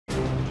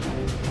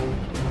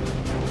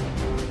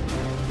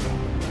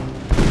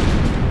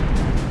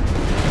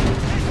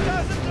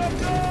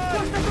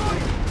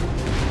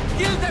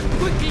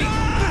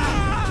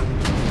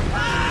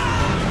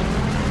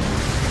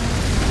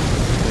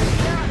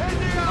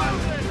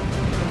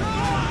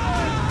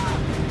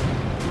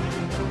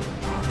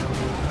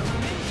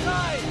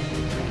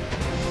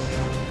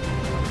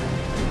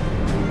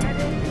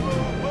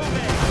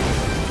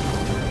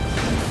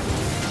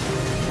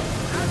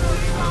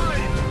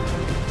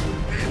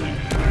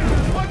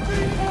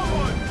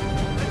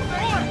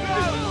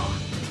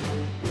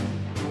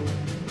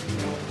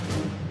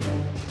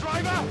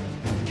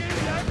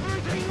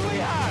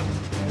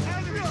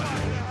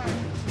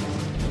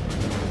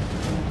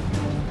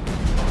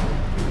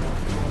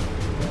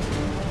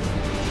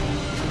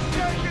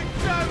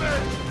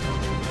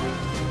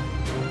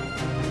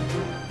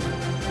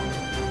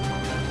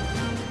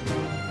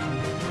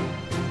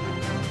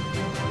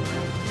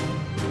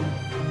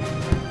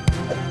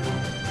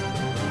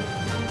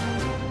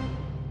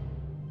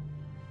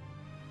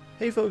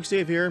Hey folks,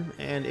 Dave here,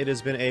 and it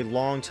has been a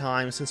long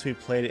time since we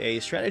played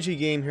a strategy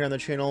game here on the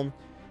channel,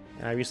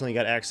 and I recently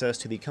got access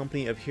to the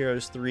Company of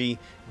Heroes 3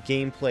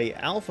 gameplay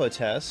alpha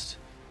test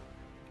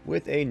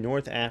with a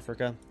North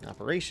Africa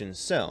operation.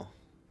 So,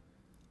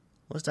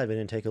 let's dive in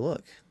and take a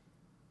look.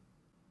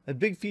 A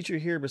big feature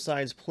here,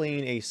 besides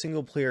playing a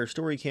single-player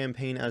story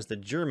campaign as the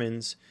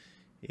Germans,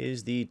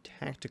 is the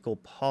tactical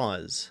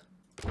pause.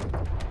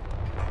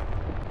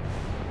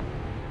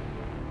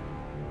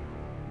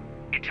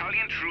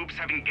 Italian troops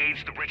have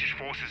engaged the British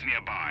forces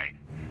nearby.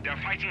 They're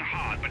fighting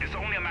hard, but it's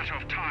only a matter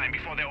of time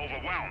before they're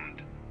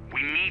overwhelmed.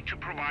 We need to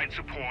provide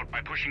support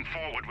by pushing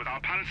forward with our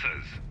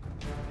panzers.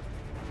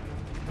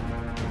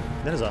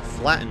 That is a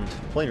flattened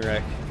plane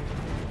wreck.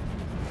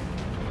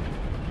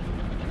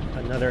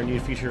 Another new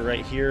feature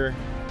right here,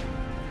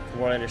 from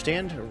what I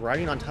understand,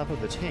 riding on top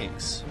of the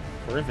tanks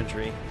for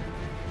infantry.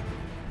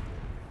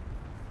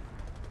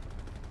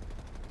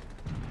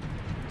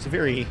 It's a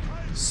very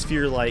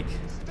sphere-like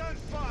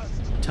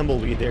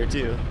tumbleweed there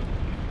too.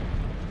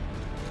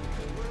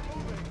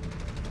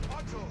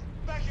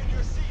 Back in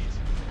your seat.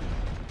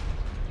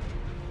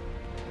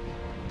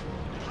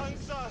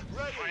 Panzer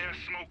ready. Fire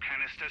smoke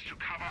canisters to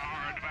cover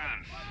our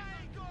advance.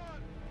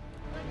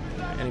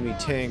 Enemy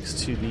tanks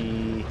to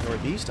the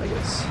northeast, I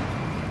guess.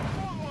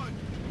 Forward.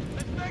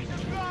 Let's make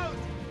them ground.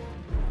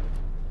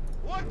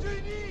 What do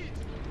you need?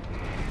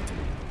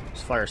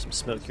 Let's fire some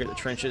smoke here at the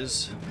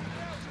trenches.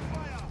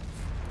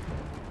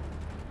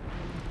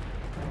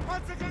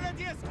 Panzer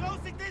Grenadiers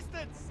closing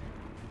distance.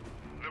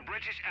 The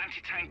British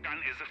anti-tank gun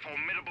is a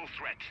formidable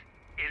threat.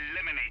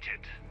 Eliminate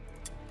it.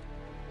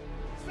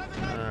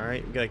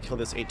 Alright, we gotta kill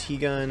this AT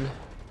gun.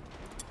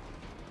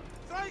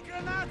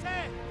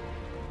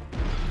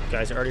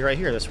 Guys are already right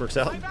here, this works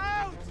out.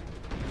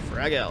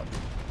 Frag out.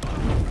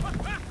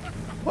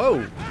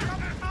 Whoa!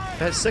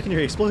 That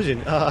secondary explosion,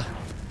 it's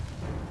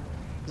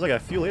like a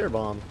fuel air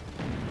bomb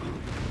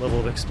level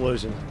of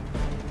explosion.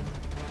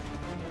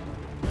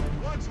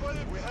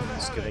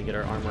 Let's go and get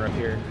our armor up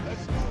here.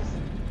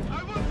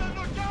 I want them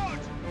knocked out.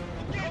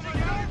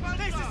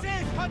 This is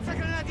it, Panzer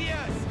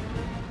Grenadiers.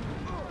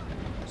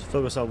 Let's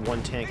focus on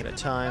one tank at a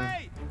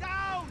time.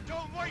 Down.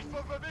 Don't wait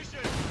for permission.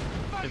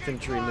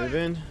 Infantry move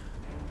in.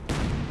 You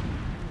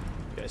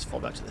guys fall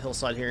back to the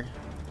hillside here.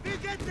 You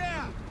get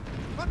there.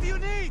 What do you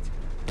need?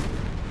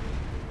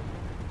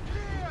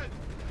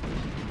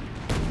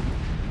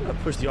 I'm gonna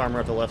push the armor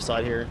up the left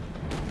side here.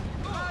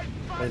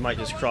 They might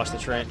just cross the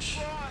trench.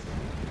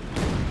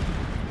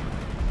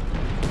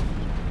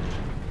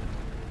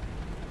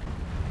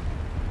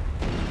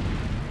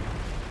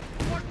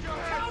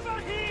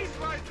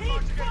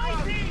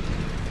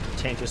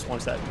 Tank just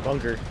wants that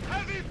bunker.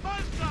 Heavy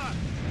panzer.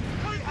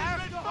 We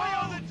have to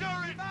fire the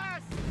turret.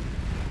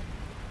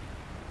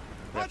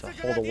 We have to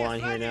hold the line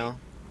here now.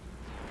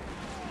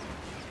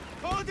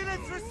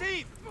 Coordinates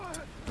received.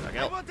 Back I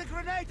out. want a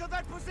grenade on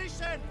that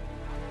position.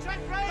 Check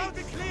right. Out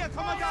the clear,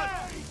 Commandant.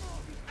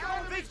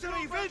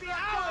 Victory will be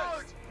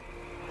ours.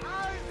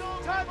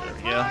 There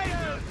we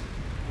go.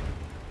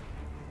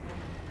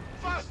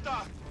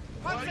 Faster.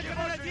 Panzer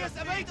Grenadiers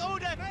await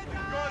order.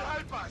 God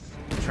help us.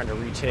 Trying to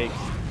retake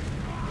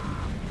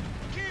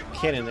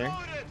cannon there.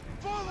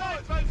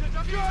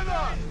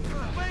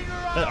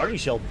 That arty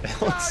shell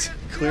bounced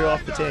clear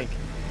off the tank.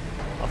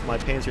 Off my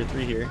Panzer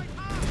III here.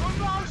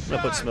 I'm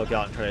gonna put smoke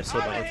out and try to slow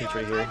my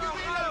infantry here.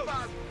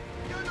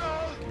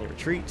 Can they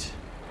retreat?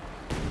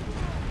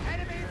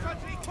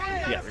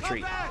 Yeah,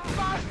 retreat.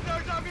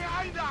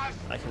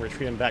 I can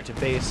retreat them back to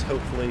base,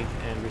 hopefully,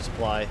 and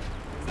resupply.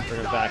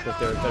 Bring them back with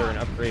their veteran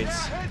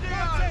upgrades,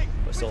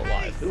 but still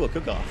alive. Ooh, a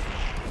cook-off.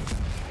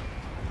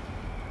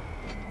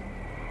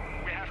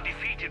 We have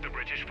defeated the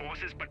British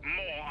forces, but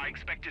more are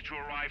expected to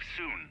arrive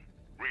soon.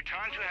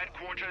 Return to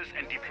headquarters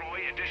and deploy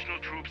additional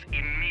troops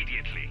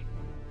immediately.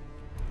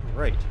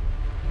 Right.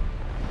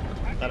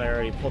 Thought I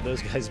already pulled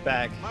those guys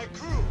back. My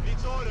crew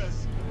needs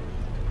orders.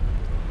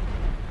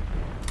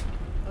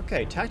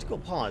 Okay, tactical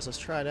pause. Let's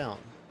try it out.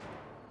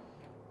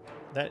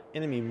 That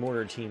enemy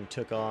mortar team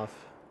took off.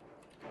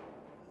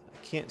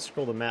 I can't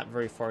scroll the map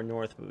very far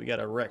north, but we got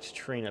a wrecked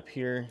train up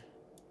here.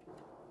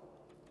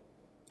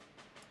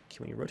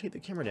 Can we rotate the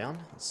camera down?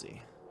 Let's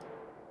see.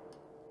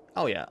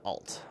 Oh yeah,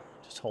 Alt.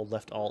 Just hold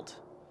left Alt.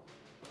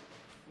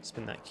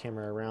 Spin that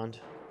camera around.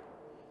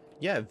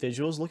 Yeah,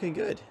 visuals looking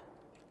good.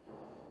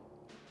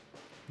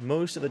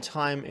 Most of the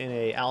time in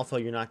a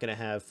alpha, you're not going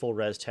to have full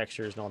res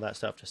textures and all that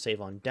stuff to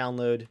save on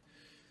download.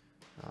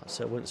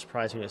 So it wouldn't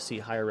surprise me to see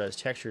higher res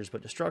textures,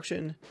 but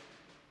destruction,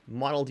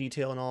 model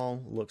detail and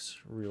all looks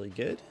really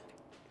good.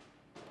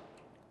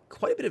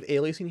 Quite a bit of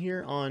aliasing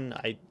here on,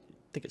 I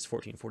think it's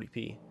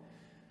 1440p.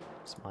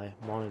 It's my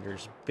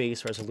monitor's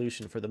base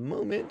resolution for the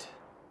moment.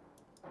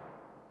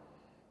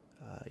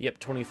 Yep,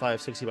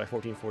 2560 by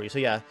 1440. So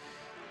yeah,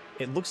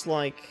 it looks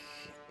like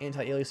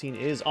anti-aliasing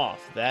is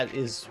off. That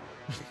is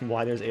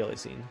why there's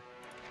aliasing.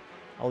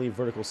 I'll leave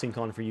vertical sync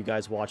on for you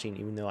guys watching,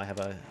 even though I have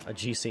a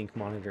G-Sync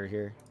monitor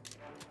here.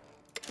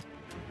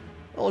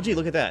 Oh, gee,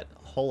 look at that.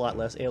 A whole lot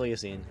less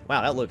aliasing.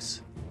 Wow, that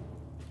looks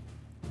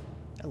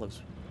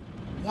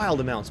wild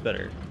amounts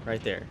better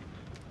right there.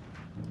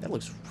 That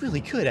looks really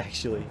good,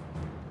 actually.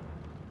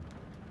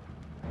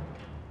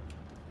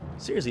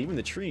 Seriously, even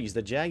the trees,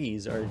 the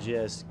jaggies are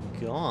just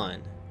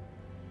gone.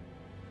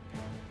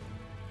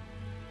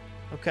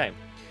 Okay.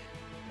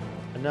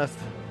 Enough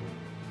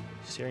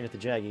staring at the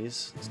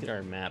jaggies. Let's get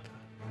our map.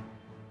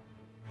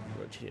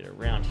 Rotate it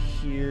around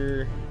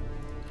here.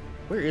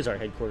 Where is our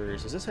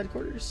headquarters? Is this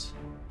headquarters?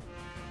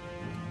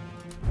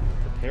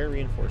 Prepare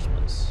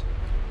reinforcements.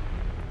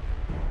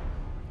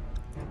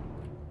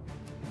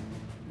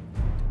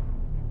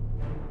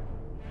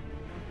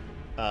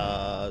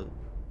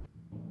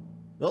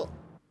 Well,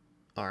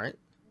 alright.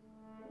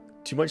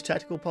 Too much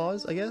tactical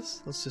pause, I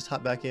guess? Let's just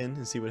hop back in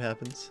and see what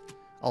happens.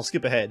 I'll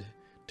skip ahead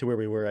to where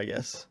we were, I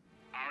guess.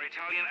 Our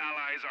Italian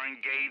allies are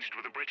engaged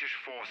with a British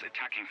force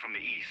attacking from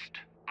the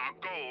east. Our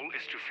goal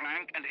is to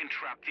flank and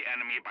entrap the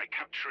enemy by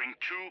capturing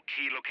two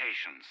key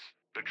locations.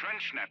 The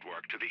trench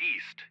network to the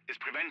east is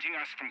preventing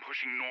us from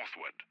pushing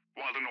northward,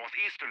 while the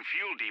northeastern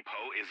fuel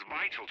depot is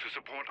vital to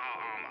support our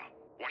armor.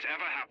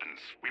 Whatever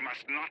happens, we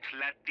must not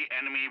let the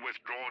enemy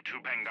withdraw to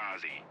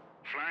Benghazi.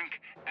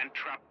 Flank and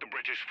trap the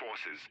British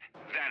forces,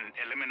 then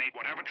eliminate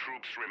whatever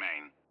troops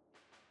remain.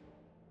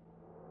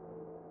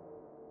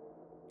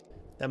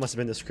 That must have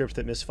been the script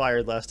that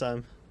misfired last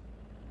time.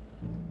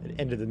 It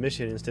ended the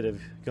mission instead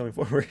of going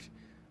forward.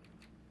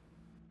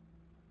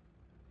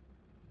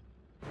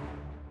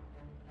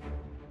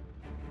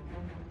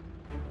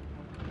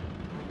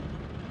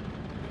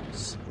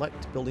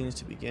 Select buildings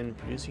to begin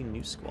producing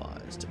new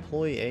squads.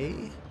 Deploy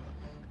a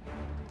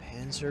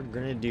Panzer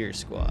Grenadier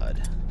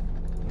squad.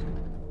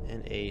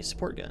 And a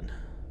support gun.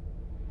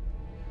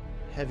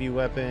 Heavy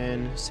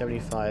weapon,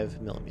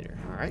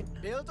 75mm. Alright.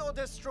 Build or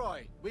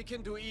destroy. We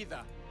can do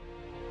either.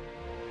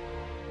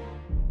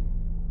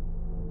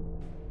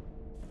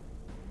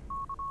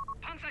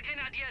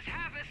 Panzergrenadiers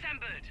have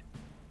assembled.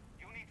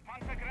 You need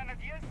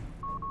Panzergrenadiers?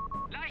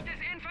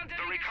 Leichtes Infanterie.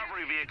 The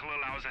recovery vehicle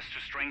allows us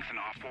to strengthen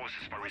our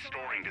forces by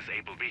restoring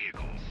disabled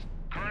vehicles.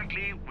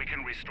 Currently, we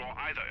can restore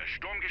either a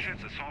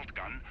Sturmgeschütz assault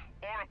gun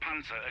or a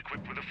Panzer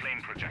equipped with a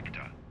flame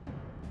projector.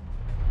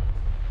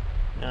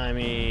 I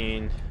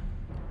mean...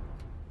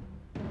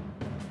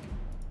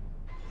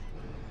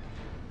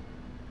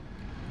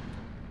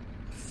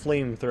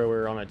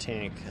 flamethrower on a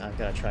tank. I've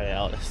got to try it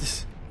out.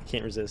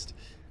 Can't resist.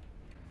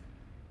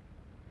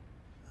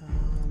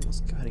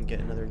 Let's go ahead and get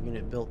another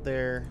unit built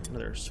there.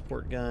 Another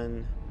support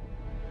gun.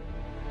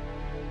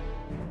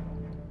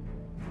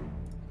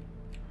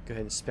 Go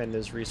ahead and spend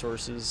those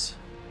resources.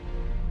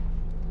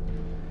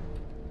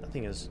 That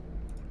thing is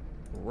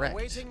wrecked.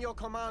 Awaiting your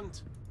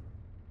command.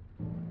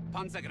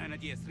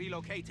 Panzergrenadiers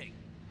relocating.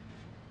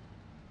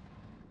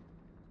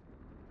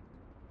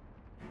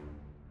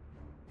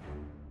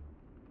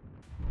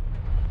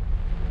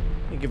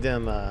 Let me give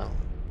them a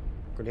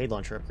grenade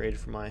launcher upgrade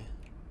for my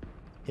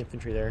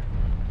infantry there.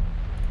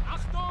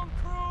 Achtung,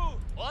 crew!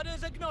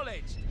 Orders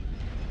acknowledged.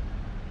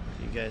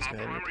 You guys go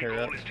ahead and repair it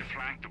Our up. primary goal is to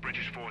flank the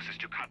British forces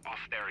to cut off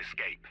their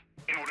escape.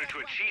 In order to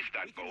achieve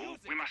that goal,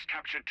 we must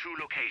capture two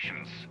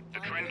locations, the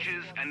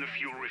trenches and the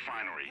fuel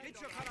refinery.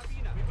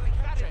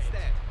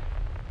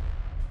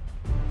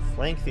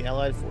 Flank the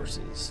Allied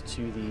forces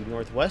to the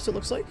northwest, it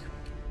looks like.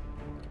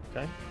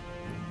 Okay.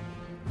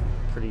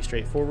 Pretty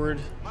straightforward.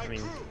 I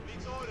mean,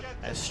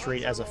 as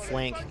straight as a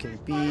flank can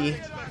be.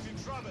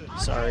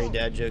 Sorry,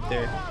 dad joke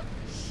there.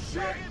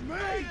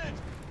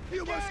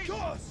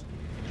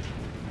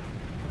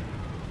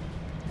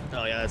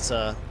 Oh yeah, it's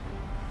a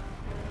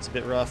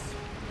bit rough.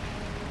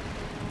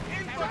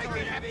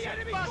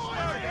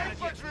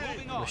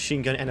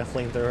 Machine gun and a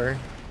flamethrower.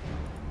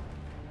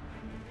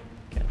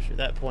 Capture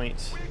that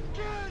point.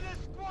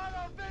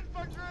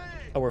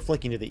 Oh, we're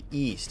flanking to the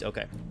east.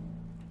 Okay.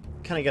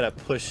 Kind of gotta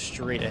push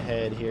straight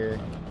ahead here.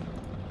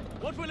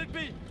 What will it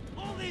be?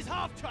 All these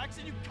half tracks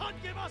and you can't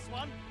give us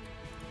one?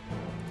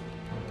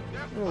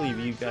 I'm gonna leave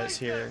you guys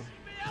here.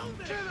 Kill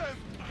them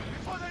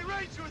before they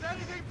reach with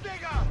anything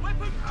bigger!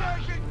 Weapons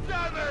taken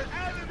damage!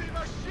 Enemy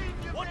machine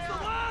gun! What's the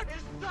word?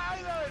 Is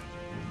silent!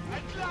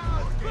 At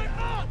last! But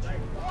not!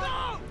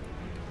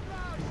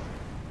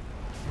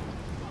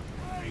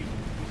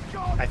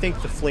 No! I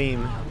think the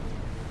flame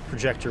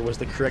projector was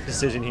the correct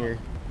decision here.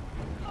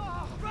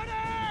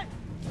 Ready!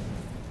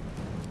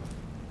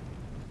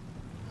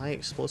 High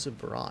explosive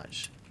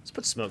barrage. Let's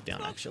put smoke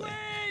down, actually.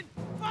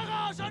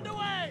 Barrage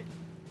underway!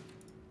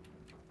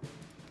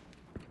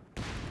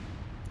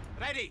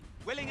 Ready.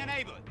 Willing and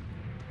able.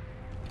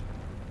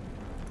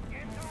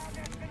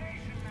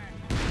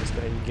 Let's go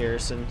ahead and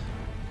garrison.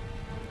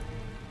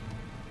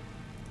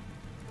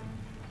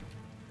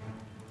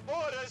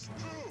 Orders,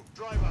 true!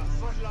 Driver,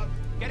 throttle up!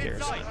 Get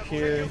Garrison inside. up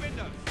here. Your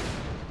windows.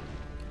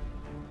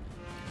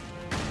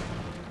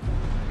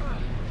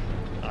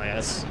 Oh yeah,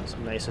 that's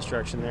some nice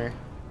destruction there.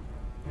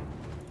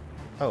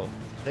 Oh,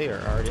 they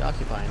are already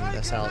occupying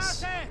this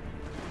house.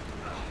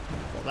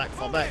 Fall back,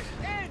 fall back.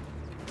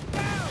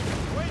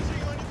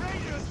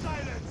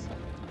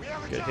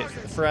 Good hit for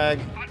the frag.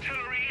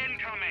 Artillery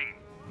incoming!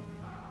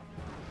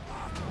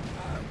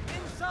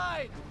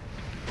 Inside!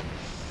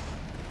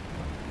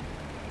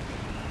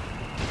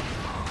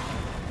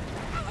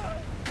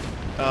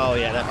 Oh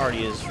yeah, that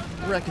already is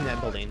wrecking that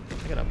building.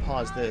 I gotta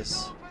pause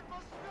this.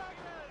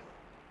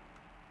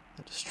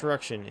 The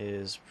destruction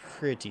is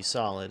pretty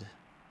solid.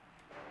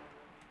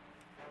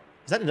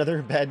 Is that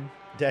another bad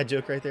dad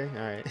joke right there?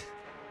 Alright.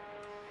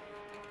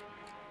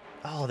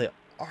 Oh, they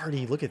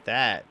already, look at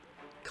that.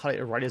 Caught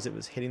it right as it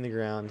was hitting the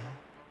ground.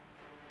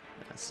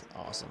 That's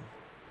awesome.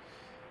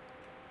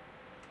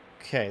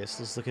 Okay, this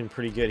is looking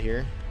pretty good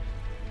here.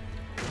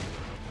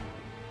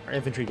 Our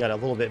infantry got a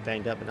little bit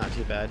banged up, but not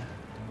too bad.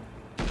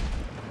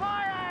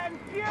 Fire and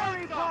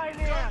fury,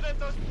 pioneer! Don't let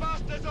those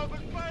bastards open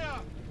fire!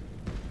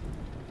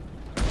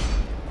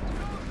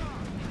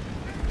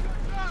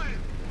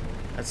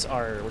 That's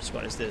our, what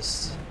squad is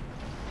this?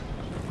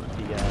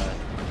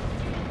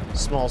 The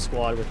small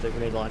squad with the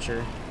grenade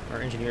launcher.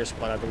 Our engineer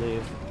squad, I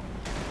believe.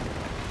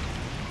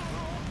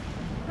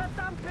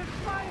 Verdammte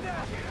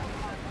Schweine!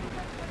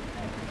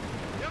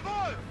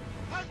 Jawohl!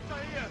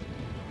 Panzer hier!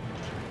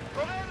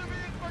 Enemy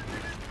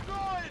infantry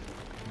destroyed!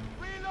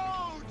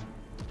 Reload!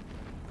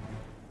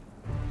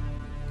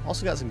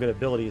 Also got some good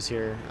abilities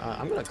here.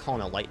 I'm gonna call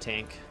in a light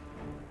tank.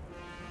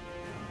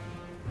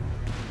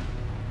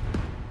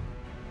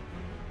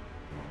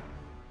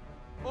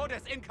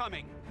 Orders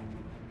incoming.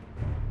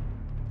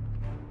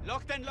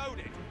 Locked and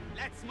loaded.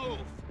 Let's move.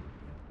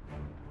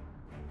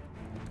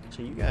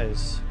 So you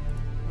guys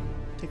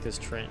take this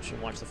trench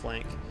and watch the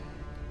flank.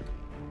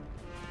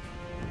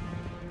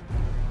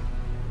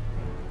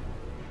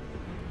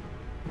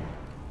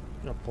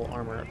 I'm gonna pull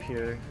armor up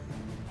here.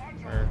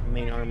 Our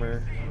main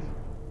armor.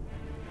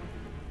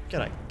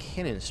 Got a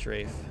cannon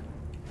strafe.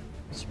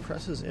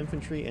 Suppresses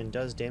infantry and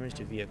does damage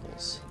to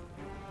vehicles.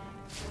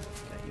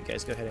 Okay, you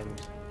guys go ahead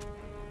and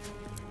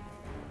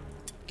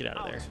get out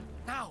of there.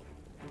 Now!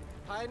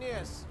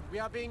 Pioneers, we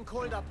are being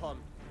called upon.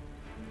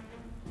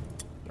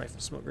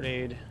 Rifle smoke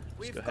grenade. Let's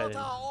We've go ahead got and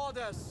our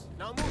orders.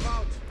 Now move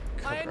out.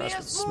 cover us with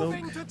Pioneers smoke.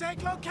 moving to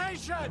take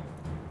location.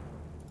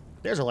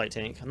 There's a light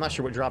tank. I'm not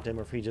sure what dropped him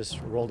or if he just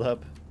rolled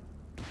up.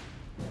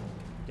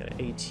 Got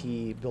an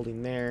AT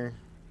building there.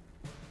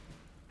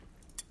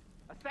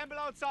 Assemble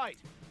outside.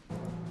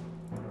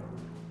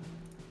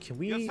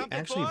 Can You have we something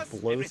actually for us?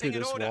 blow Everything through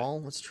in this order.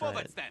 wall? Let's try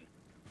Forwards it. then.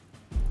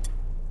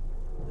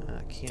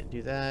 Can't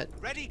do that.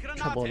 Ready, Try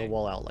grenade. blowing the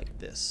wall out like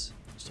this.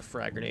 Just a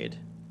frag grenade.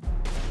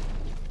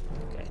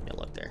 Okay, no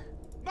luck there.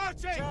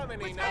 Marching.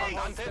 Germany With now me.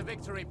 wants the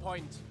victory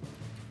point.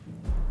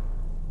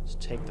 Let's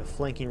take the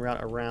flanking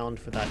route around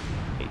for that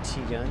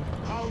AT gun.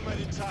 How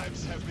many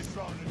times have we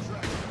thrown a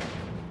dragon?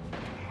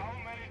 How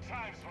many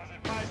times was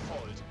it my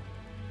fault?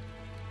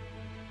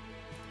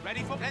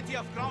 Ready for plenty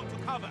of ground to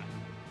cover.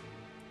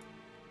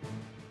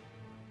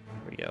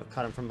 There we go.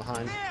 Caught him from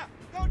behind. There!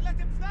 Don't let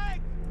him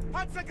flank!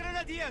 Panzer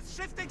Grenadiers,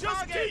 shifting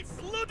targets!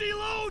 Keep bloody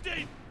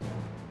loading!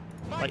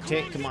 Light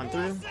tank, come on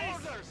through.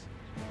 Orders!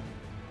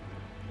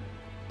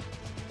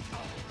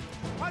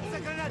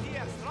 Panzer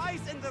Grenadiers,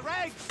 rise in the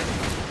ranks!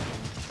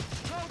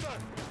 Loader!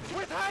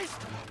 With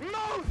haste!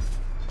 Move!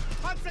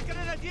 Panzer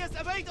Grenadiers,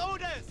 await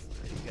orders!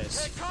 You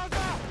guys Take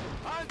cover!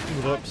 And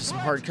move up to some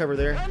hard cover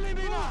there.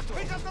 Eliminato!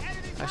 Pick up the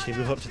enemy Actually,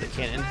 fire! move up to the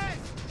cannon.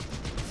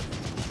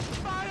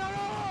 Fire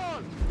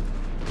on!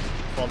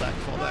 Fall back,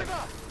 fall back.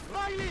 Driver!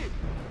 Riley!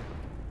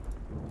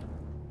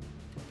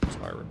 So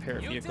our repair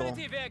vehicle.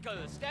 vehicle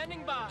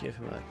standing by. Give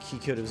him a key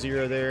code of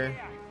 0 there.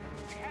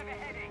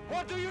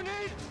 What do you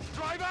need?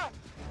 Driver!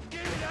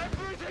 Give it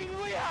everything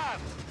we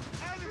have!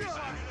 Enemy target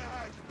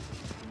ahead!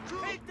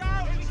 Take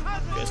down! We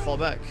can't You guys move! fall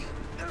back.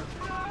 No,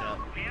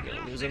 you're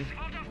gonna lose him. Get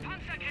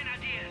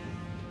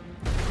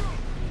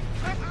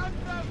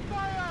under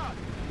fire!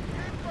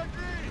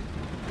 Infantry!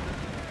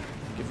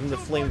 Give him the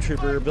flame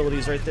trooper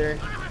abilities right there.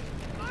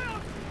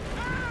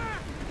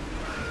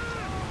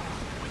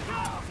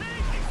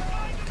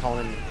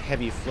 Calling in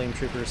heavy flame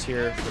troopers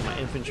here for my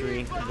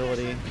infantry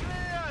ability.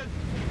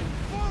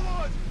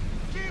 Forward!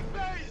 Keep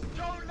base!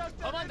 Don't let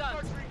the Commandant,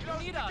 infantry close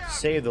the lead us. gap!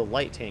 Save the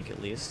light tank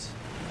at least.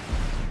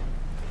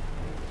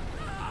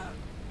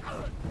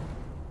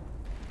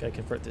 Gotta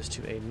convert this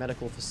to a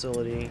medical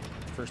facility,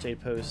 first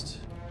aid post.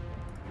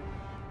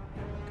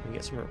 Can we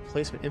get some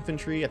replacement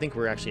infantry? I think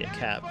we're actually at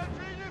cap.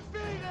 Infantry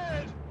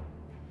defeated!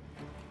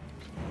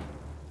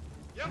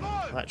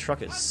 Jawohl! That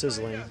truck is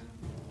sizzling.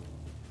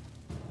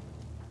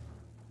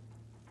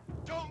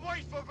 Don't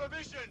wait for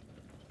permission!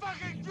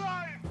 Fucking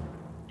drive!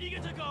 Eager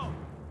to go.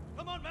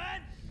 Come on,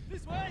 man.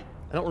 This way.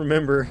 I don't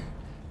remember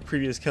the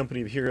previous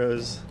company of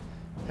heroes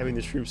having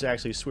the troops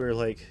actually swear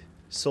like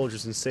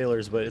soldiers and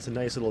sailors, but it's a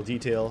nice little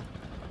detail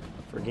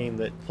for a game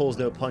that pulls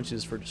no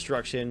punches for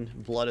destruction,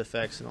 blood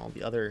effects, and all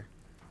the other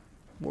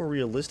more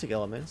realistic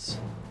elements.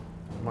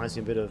 Reminds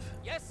me a bit of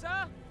Yes,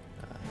 sir.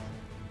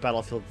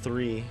 Battlefield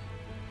 3,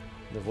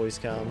 the voice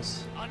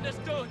comms.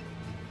 Understood.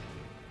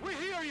 We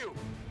hear you!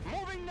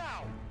 Moving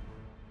now!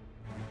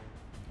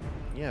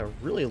 Yeah,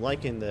 really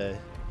liking the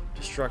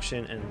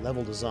destruction and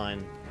level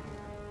design.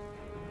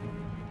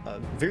 A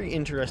very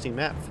interesting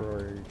map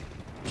for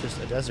just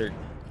a desert,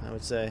 I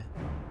would say.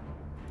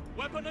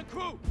 Weapon and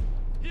crew.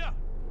 Here.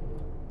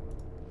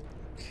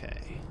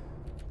 Okay.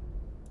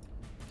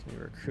 Can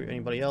we recruit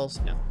anybody else?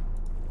 No.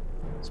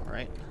 It's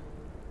alright.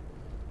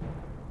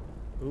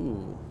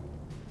 Ooh.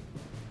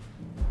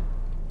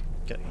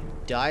 Got a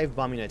dive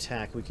bombing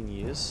attack we can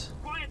use.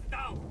 Quiet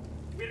down.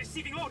 We're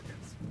receiving orders.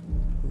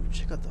 Ooh,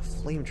 check out the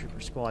flame trooper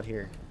squad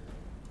here.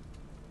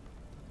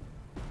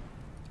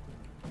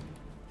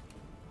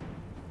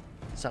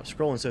 Stop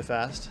scrolling so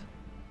fast.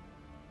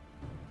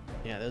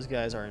 Yeah, those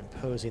guys are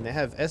imposing. They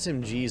have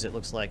SMGs, it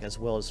looks like, as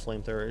well as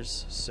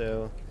flamethrowers.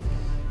 So,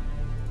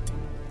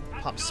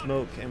 pop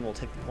smoke and we'll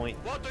take the point.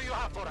 What do you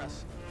have for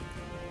us?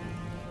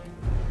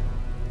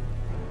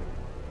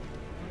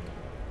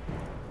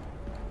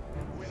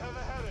 We have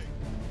a heading.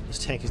 This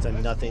tank has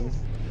done nothing.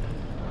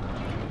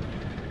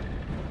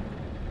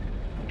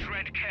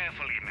 Tread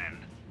carefully,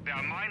 men. There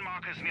are mine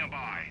markers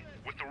nearby.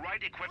 With the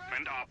right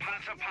equipment, our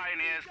Panzer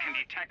pioneers can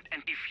detect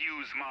and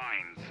defuse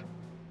mines.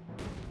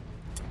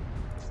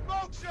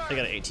 I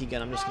got an AT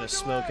gun, I'm just gonna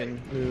smoke and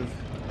move.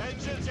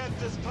 Engines get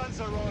this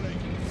Panzer rolling.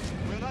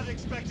 We're not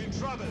expecting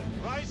trouble,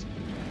 right?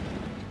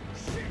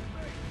 Shoot me!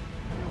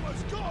 You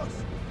was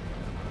close!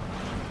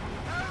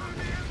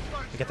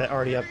 I got that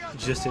already up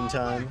just in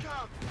time.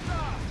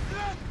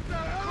 We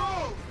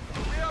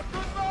are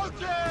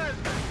promoted!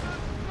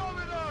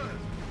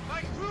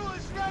 My crew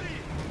is ready!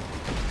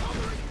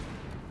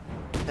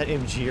 That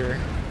MG'er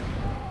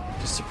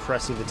just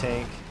suppressing the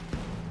tank.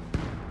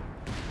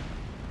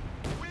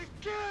 We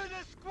killed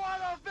a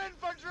squad of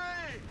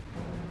infantry!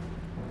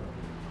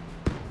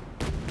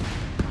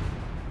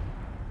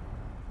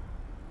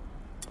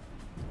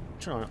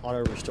 Turn on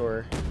auto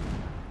restore.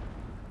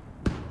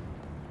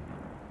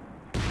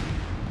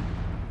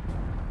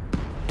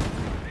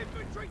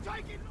 Infantry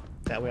taking!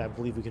 That way I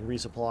believe we can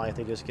resupply if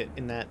they just get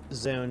in that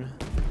zone.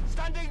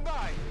 Standing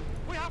by!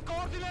 We have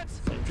coordinates!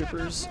 Flame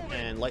troopers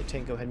and light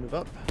tank, go ahead and move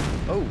up.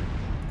 Oh!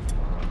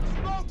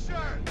 Smoke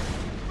shirt!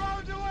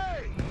 Round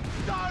away!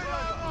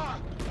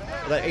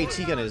 That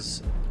AT gun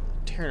is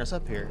tearing us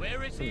up here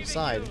from the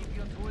side.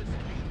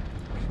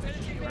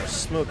 Our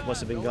smoke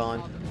must have been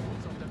gone.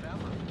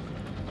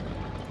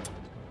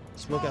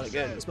 Smoke out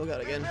again, smoke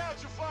out again.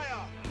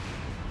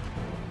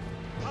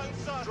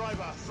 Panzer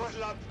driver,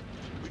 throttle up.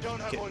 We don't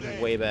have all day.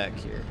 Getting way back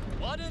here.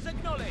 Orders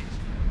acknowledged.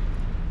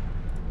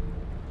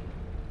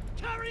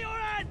 Carry your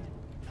end!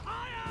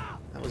 Higher!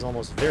 That was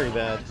almost very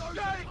bad.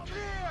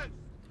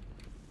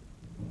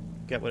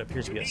 Got what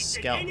appears to be a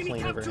scout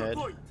plane overhead.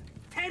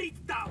 Tear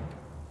it down!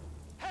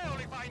 Hell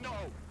if I know!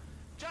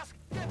 Just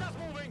get us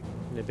moving!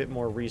 Need a bit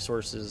more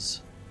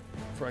resources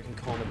before I can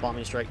call in a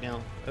bombing strike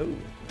now. Oh.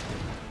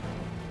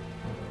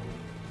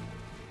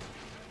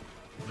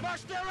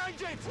 Smash their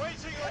engines!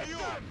 Waiting on you!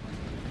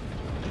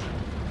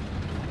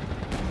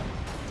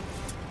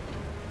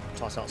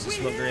 Toss out some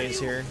smoke grenades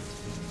here.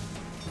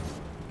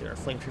 Get our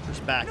flame troopers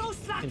back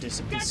into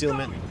some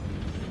concealment.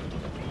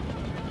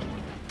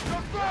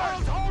 The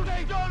barrel's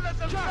holding! Don't let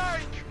them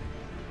tank!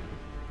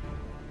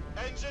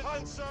 Engine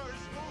Panzer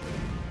is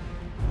moving!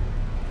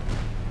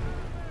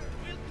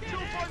 We'll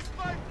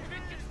 2.5 if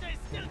it can stay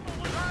still for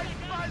one Right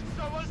second.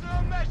 Panzer was no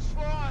match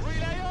for us!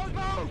 Relay on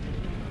move!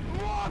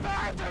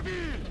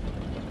 Warberteville!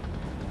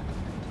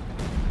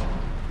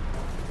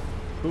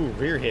 Ooh,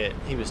 rear hit.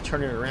 He was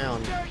turning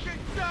around. Taking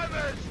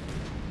damage!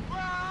 Where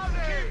are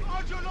they? Keep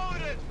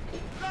autoloaded!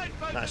 Light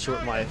Panzer Not sure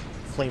what my going.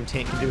 flame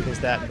tank can do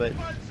against that, but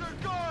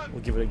Panzer gone!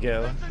 we'll give it a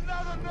go. That's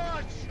another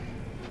notch!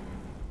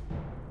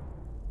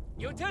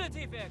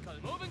 Utility vehicle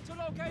moving to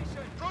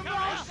location.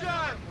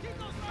 Promotion!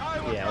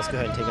 Yeah, let's go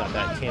ahead and take out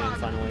that cannon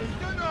finally.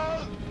 You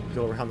know,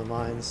 Go around the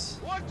mines.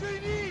 what do you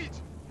need?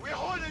 We're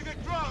holding the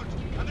ground.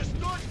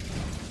 Understood?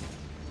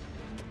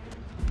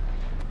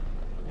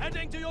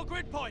 Heading to your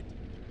grid point.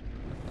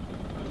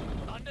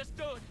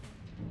 Understood.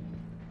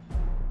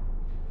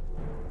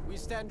 We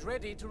stand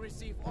ready to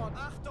receive orders.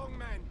 Achtung,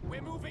 men!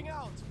 We're moving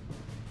out!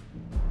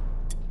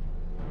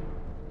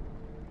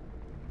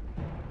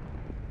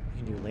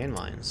 We can do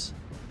landmines.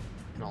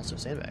 And also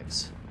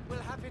sandbags. We'll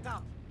have it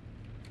up.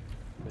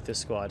 With this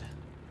squad.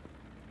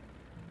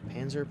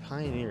 Panzer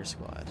Pioneer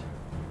Squad.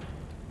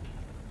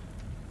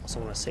 Also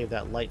want to save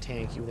that light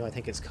tank, even though I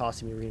think it's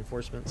costing me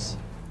reinforcements.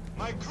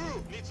 My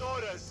crew needs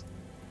orders.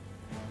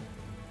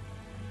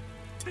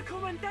 The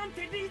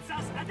Commandante needs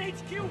us at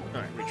HQ.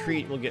 Alright,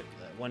 retreat. We'll get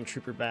that one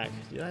trooper back.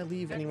 Did I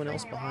leave anyone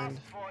else behind?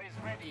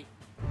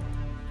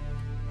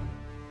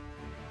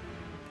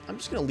 I'm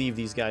just going to leave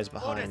these guys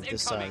behind,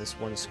 this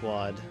one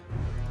squad.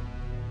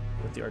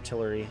 With the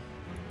artillery.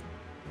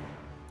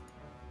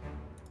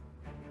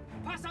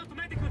 Pass out to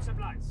medical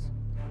supplies.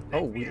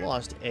 Oh, we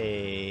lost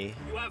a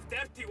You have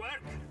dirty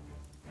work.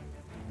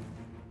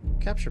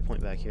 capture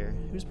point back here.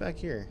 Who's back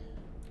here?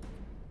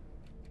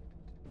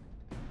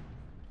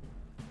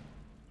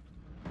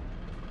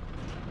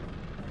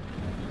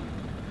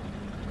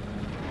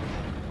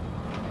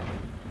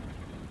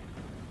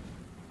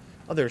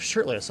 Oh, they're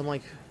shirtless. I'm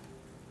like,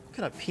 what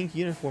kind of pink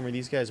uniform are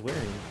these guys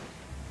wearing?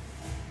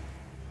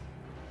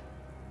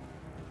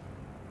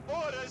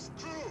 Orders,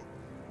 crew.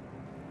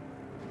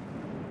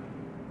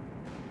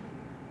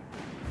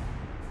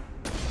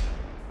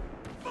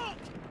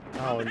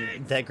 Oh,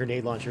 and that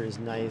grenade launcher is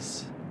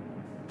nice.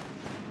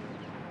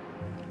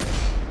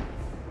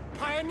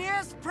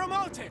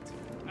 promoted!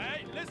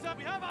 Hey, listen,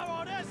 we have our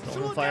orders. Don't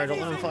let him fire,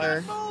 don't let him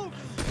fire.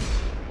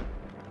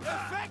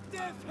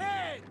 Effective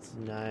hit!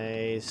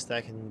 Nice.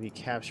 That can be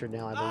captured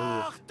now, I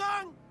believe.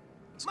 Achtung!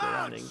 Let's go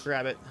around and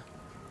grab it.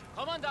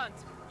 Commandant,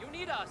 you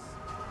need us.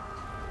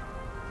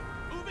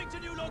 Moving to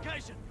new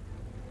location.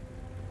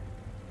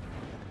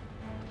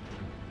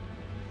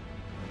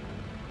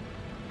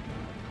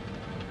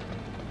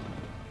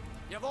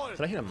 Jawohl.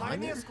 Did I hit a mine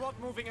Pioneer there? squad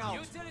moving out.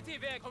 Utility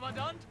vehicle,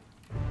 Commandant.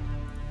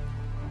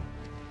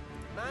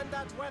 Man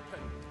that weapon.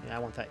 Yeah, I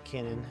want that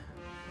cannon.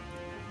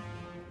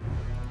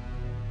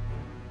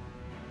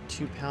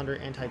 2-pounder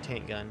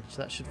anti-tank gun.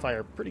 So that should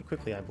fire pretty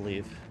quickly, I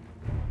believe.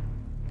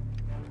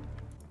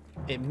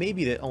 It may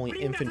be that only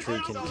infantry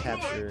can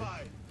capture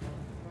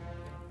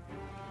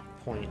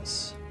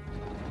points.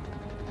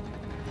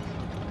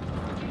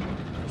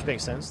 Which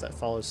makes sense. That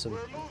follows some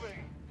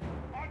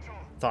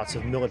thoughts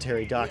of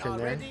military We doctrine are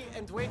there. ready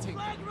and waiting.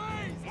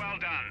 Well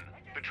done.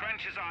 The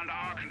trenches are under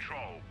our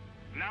control.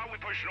 Now we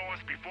push north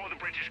before the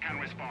British can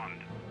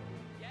respond.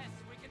 Yes,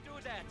 we can do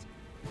that.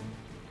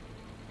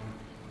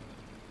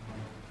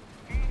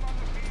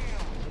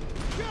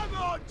 Come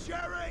on,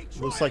 Jerry!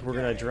 Looks like we're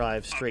gonna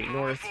drive straight A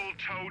north. powerful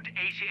towed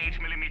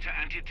 88mm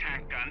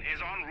anti-tank gun is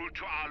en route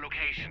to our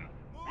location.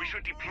 We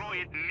should deploy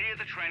it near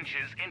the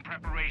trenches in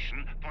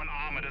preparation for an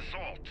armored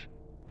assault.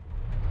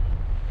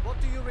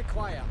 What do you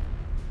require?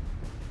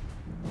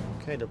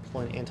 Okay,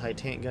 deploy an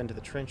anti-tank gun to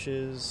the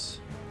trenches.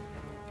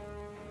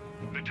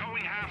 The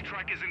towing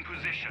half-track is in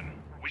position.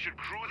 We should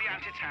crew the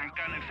anti-tank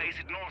gun and face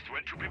it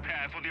northward to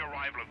prepare for the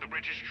arrival of the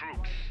British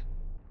troops.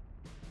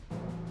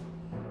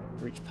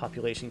 Reach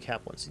population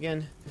cap once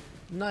again.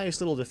 Nice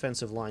little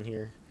defensive line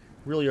here.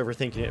 Really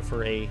overthinking it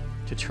for a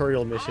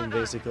tutorial mission,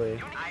 basically.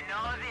 I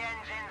know the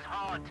engine's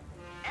hot.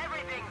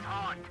 Everything's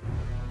hot.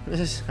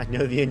 I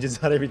know the engine's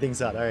hot, everything's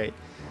hot. Alright.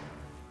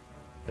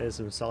 That is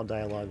some solid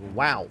dialogue.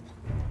 Wow.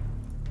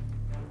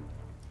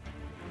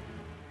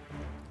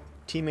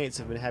 Teammates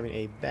have been having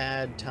a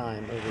bad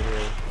time over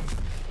here.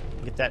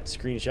 Get that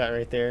screenshot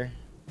right there.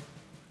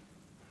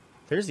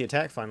 There's the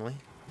attack finally.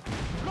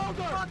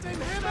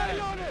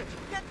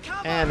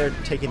 And they're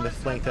taking the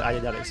flank that I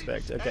did not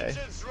expect. Okay.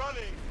 Engines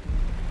running.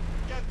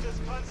 Get this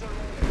panzer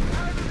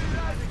ready.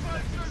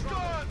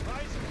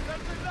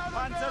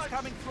 Panzer's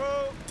coming through.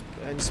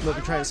 Go ahead and smoke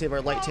and try and save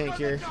our light tank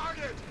here. Cover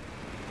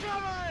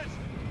it!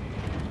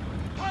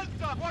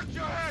 Panzer, watch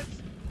your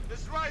heads!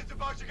 This ride's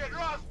about to get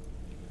rough!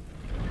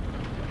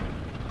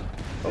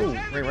 Oh,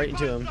 ran right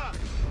into him.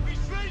 We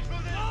trained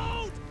for this!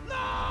 Load!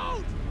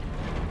 Load!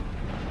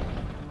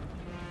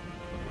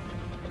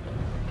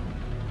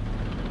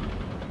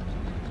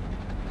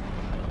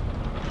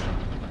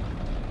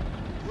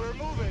 We're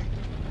moving!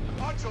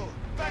 Otto,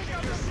 back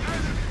in your seat!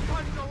 Enemy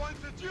Panzer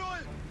wants a duel!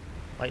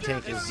 Light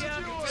tank is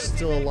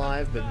still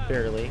alive, but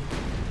barely.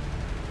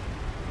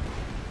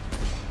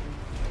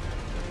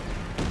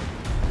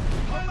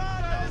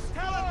 Commandos,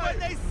 tell them when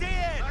they see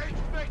it. I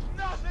expect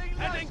nothing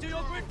less! Heading to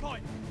your grid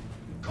point.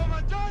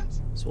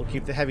 Commandant! So we'll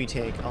keep the heavy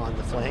tank on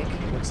the flank,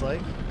 it looks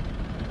like.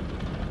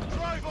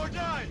 Drive or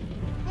die!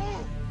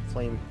 Move!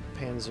 Flame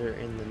Panzer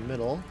in the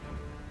middle.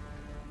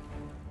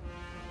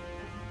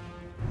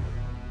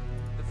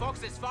 The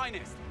Fox's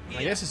finest.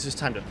 I guess it's just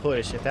time to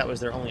push if that was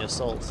their only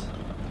assault.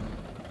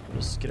 We'll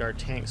just get our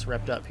tanks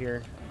repped up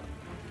here.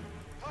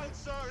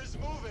 Panzer is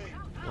moving!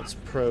 Let's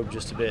probe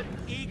just a bit.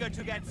 Eager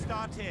to get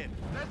started.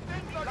 That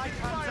thing's like Right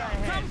fire! Panzer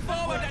ahead. Come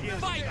forward and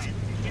fight!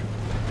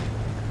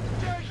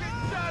 Taking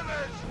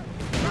damage!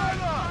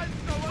 Driver!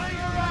 Swing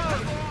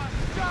around!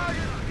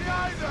 Target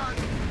behind us!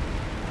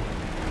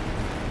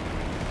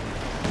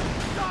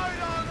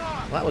 Side on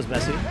us! Well, that was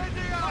messy.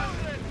 Hitting us!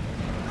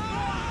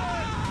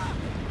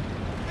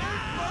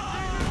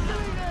 Infantry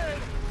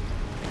defeated!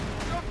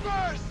 The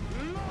first!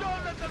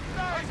 Don't let them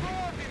die!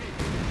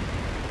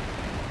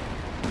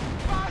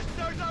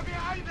 Bastards are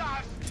behind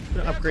us! I'm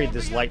gonna upgrade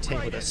this light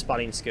tank with a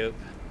spotting scope.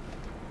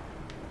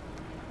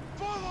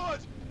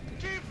 Forward!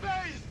 Keep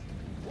pace!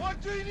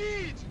 What do you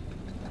need?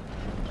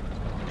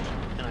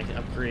 And I can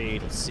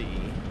upgrade, let's see,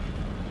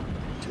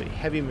 to a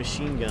heavy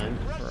machine gun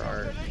for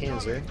our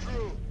Panzer.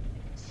 Crew.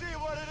 See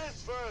what it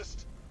is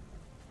first.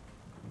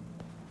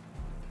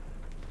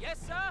 Yes,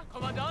 sir,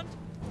 Commandant.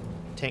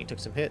 Tank took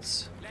some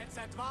hits. Let's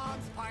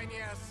advance,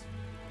 pioneers.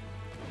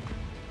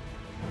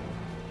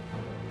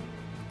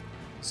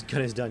 This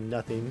gun has done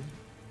nothing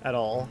at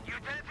all.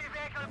 Utility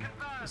vehicle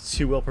confirmed. It's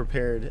too well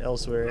prepared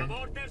elsewhere.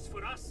 Orders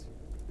for us?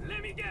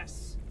 Let me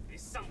guess.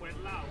 It's somewhere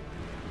loud.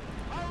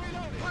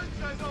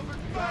 Panzer's open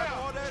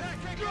fire!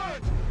 Check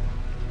good!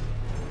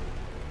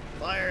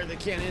 Fire the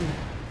cannon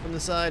from the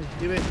side.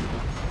 Do it.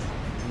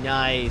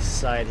 Nice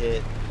side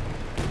hit.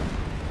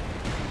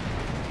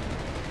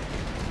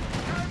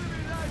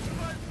 Enemy light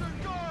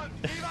Panzer gone!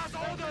 Give us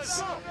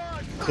orders!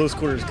 Close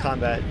quarters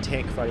combat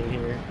tank fighting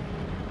here.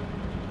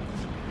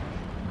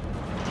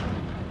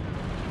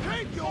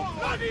 Take your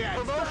bloody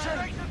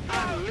promotion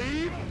and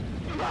leave!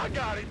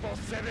 Magari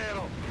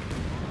possedero!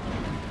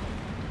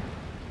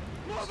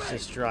 Let's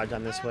just draw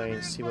down this way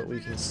and see what we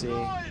can see.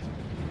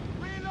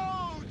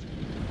 Reload!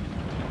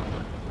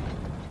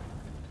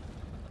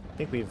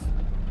 think we've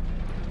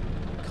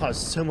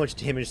caused so much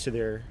damage to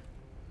their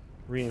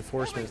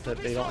reinforcements that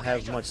they don't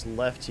have much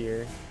left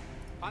here.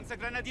 Panzer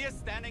Grenadiers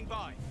standing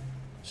by.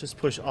 Let's just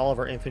push all of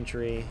our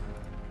infantry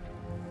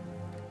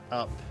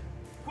up.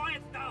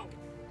 Quiet down.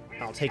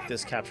 I'll take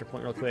this capture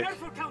point real quick.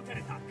 Prepare for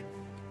counterattack.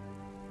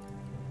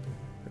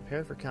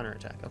 Prepare for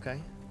counterattack,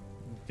 okay.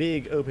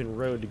 Big open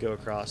road to go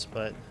across,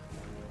 but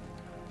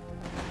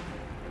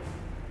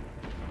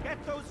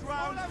Get those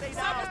rounds laid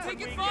Someone's out.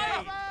 taking fire!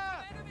 Enemy!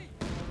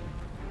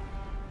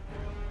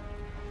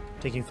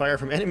 taking fire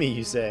from enemy,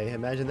 you say?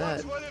 Imagine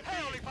that. Hell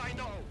if I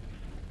know.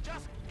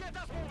 Just get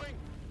us moving.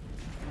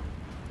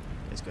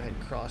 Let's go ahead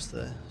and cross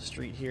the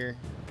street here.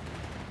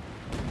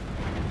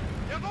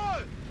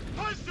 Jawohl!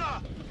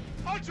 Panzer!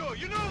 Otto,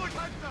 you know what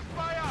types of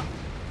fire!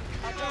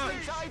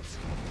 Adjusting sights!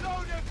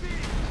 Load and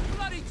beat!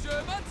 Bloody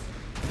Germans!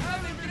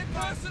 Enemy, get it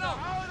personal!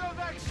 Out of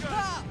action!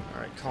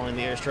 Alright, calling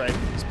the airstrike.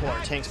 Let's pull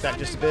our tanks back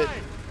just a bit.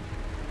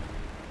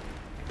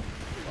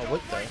 Oh,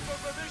 what the?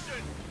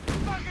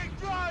 Fucking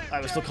drive!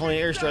 I was still calling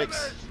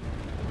airstrikes.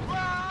 Take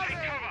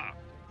cover!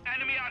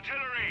 Enemy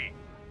artillery!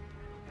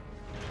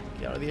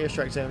 Get out of the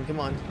airstrike zone, come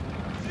on. Move!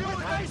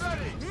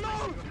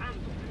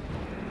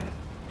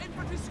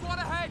 Infantry squad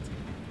ahead!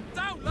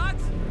 Down,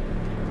 lads!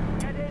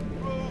 Get in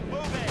through,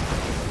 move it!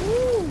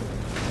 Woo!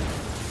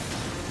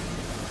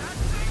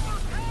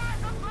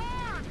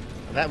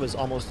 That was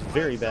almost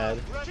very bad.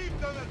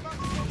 Keep them at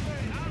maximum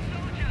pace. Our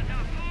soldiers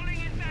are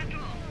falling in battle.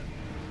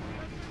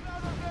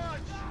 Another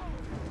march!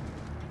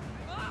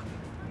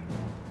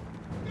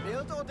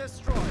 Build or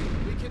destroy.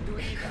 We can do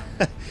either.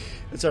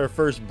 That's our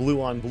first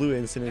blue-on-blue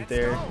incident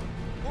there. Move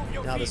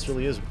your Now feet. this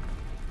really is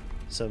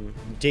some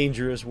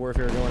dangerous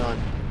warfare going on.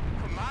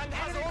 Command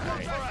has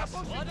orders for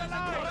us!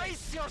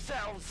 Brace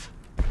yourselves!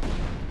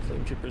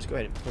 Flame troopers, go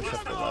ahead and push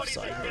up the left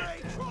side here.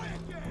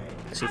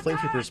 See, flame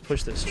troopers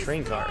push this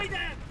train car. Destroy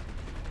them.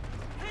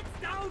 Heads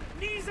down,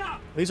 knees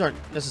up. These aren't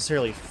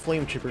necessarily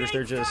flame troopers,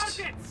 they're just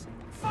Targets.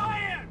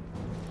 Fire.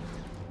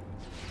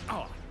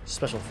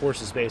 special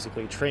forces,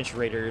 basically. Trench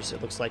raiders,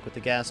 it looks like, with the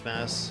gas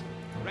masks.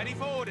 Ready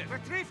for orders.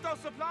 Retrieve those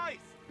supplies.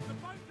 The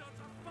boatguns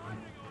are firing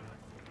on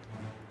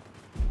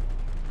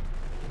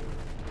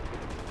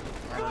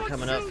us. Alright, we're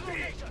coming up.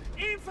 Shooting.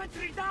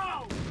 Infantry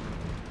down.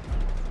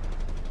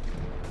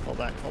 Fall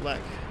back, fall back.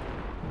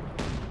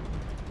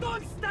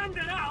 Don't stand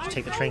around. Just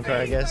take the train car,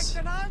 I guess.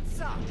 An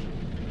answer.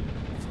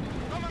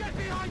 Come on, get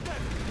behind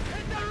them!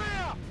 In the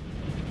rear!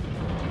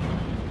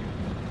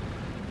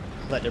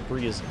 That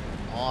debris is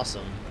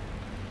awesome.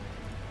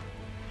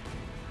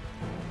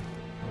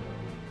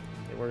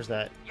 Okay, where's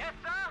that? Yes,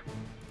 sir.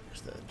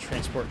 There's the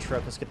transport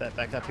truck. Let's get that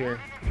back up here.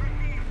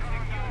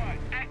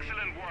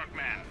 Excellent work,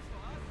 men.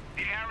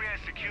 The area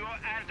is secure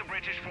and the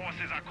British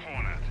forces are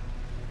cornered.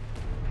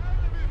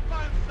 Enemy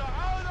Panzer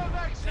out of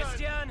action!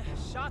 Christian,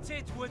 shut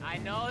it with... I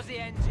know the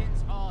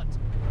engine's hot.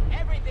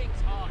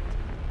 Everything's hot.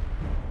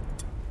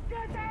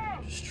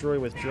 Destroy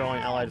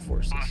withdrawing Allied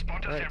forces. Our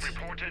spotters Alright. have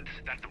reported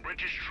that the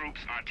British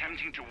troops are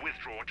attempting to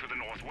withdraw to the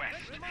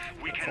northwest.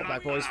 We Fall cannot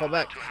back, boys, allow fall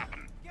back. that to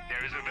happen.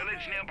 There is a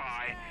village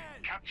nearby.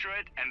 Capture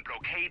it and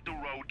blockade the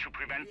road to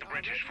prevent the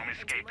British from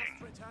escaping.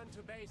 Return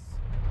to base.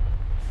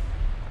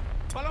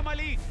 Follow my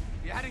lead.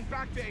 You're heading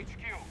back to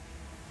HQ.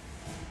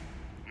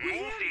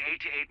 Move the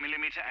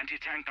 88mm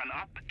anti-tank gun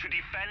up to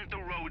defend the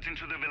roads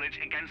into the village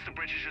against the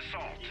British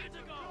assault.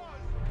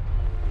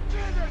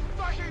 Jesus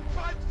fucking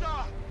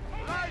Panzer!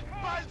 Light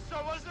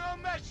Panzer wasn't a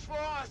match for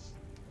us!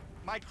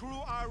 My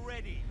crew are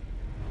ready.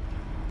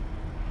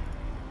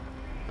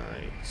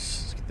 Alright,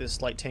 let's get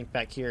this light tank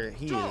back here.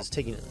 He is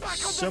taking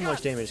so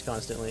much damage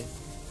constantly.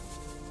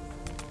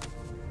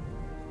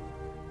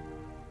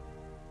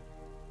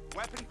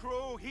 Weapon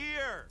crew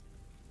here.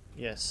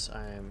 Yes,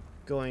 I'm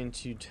going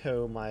to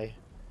tow my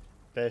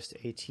best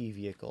AT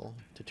vehicle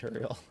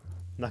tutorial.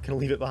 I'm not going to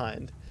leave it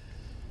behind.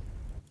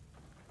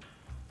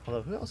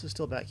 Although, who else is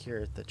still back here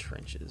at the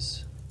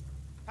trenches?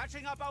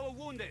 Patching up our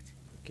wounded.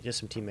 Okay, just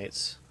some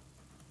teammates.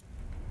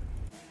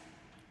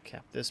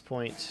 Cap this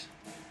point.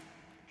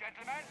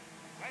 Gentlemen,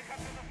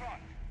 welcome to the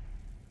front.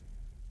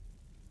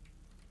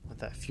 With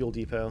that fuel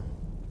depot.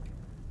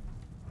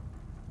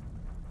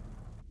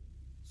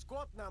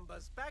 Squad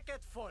numbers back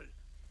at full.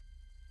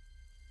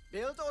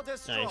 Build or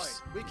destroy.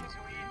 Nice. We can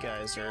You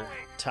guys are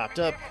topped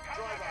up.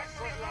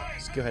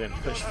 Let's go ahead and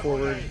push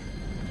forward.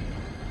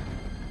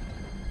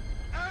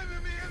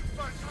 Enemy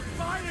infantry!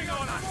 Firing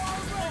on us.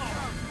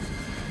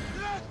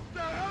 Leicester,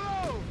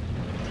 hello!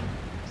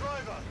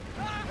 Driver,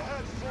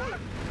 ahead full!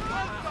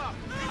 Panzer,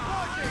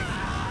 reporting!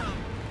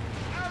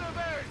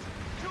 Elevate!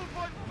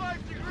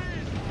 2.5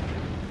 degrees!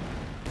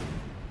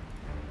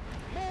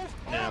 Move!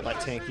 Nah, all light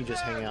tank, you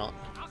just hang out.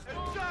 Adjust!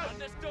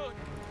 Understood.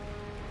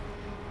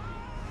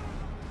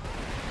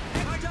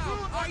 Heads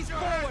down! Eyes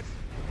forward!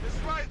 This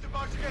ride's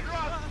about to get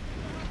rough!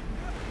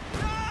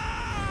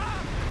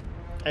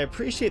 I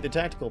appreciate the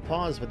tactical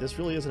pause, but this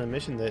really isn't a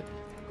mission that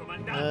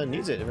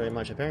needs it very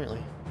much,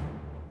 apparently.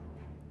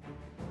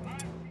 I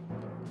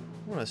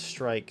want to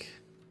strike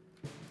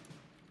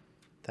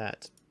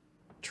that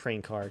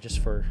train car just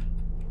for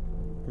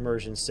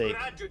immersion's sake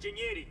Coraggio,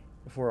 Genieri.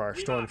 before our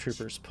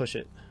stormtroopers push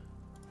it.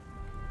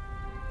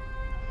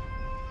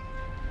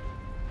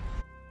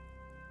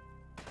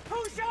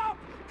 Push up!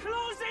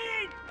 Close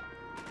in!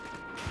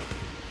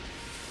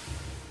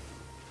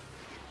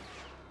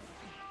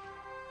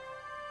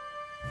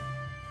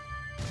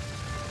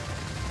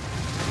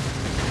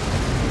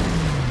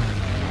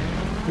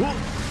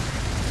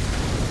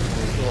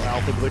 Little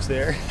alpha glitch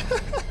there.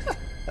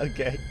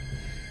 Okay.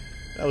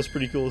 That was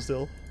pretty cool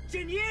still.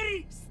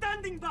 Genieri,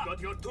 standing by!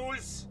 Got your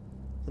tools?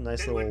 A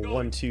nice Then we're little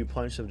going. 1-2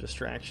 punch of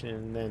distraction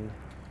and then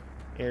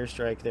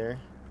airstrike there.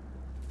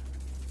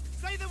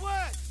 Say the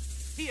word!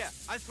 Here,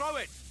 I throw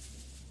it!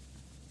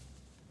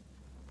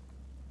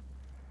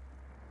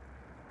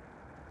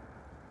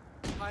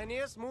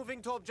 Pioneers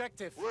moving to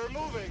objective. We're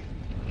moving.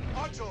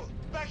 Otto,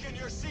 back in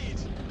your seat.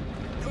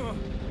 The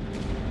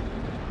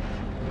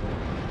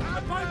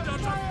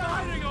Binders are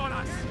firing on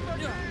us!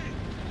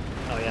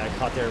 Oh yeah, I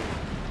caught their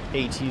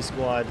AT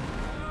squad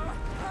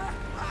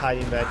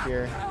hiding back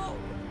here.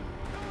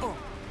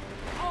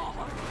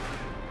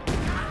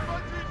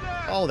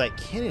 Oh, that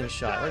cannon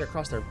shot right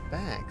across their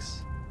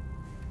backs.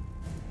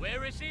 We're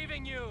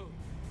receiving you.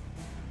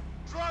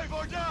 Drive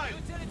or die.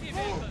 Utility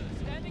vehicles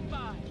standing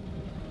by.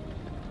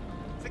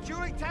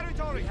 Securing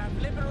territory! We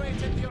have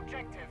liberated the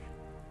objective.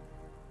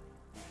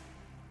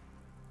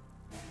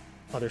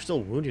 Oh, they're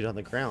still wounded on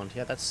the ground.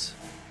 Yeah, that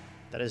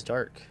is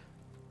dark.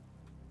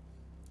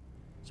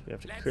 So we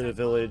have to clear the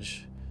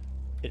village.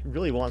 It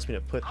really wants me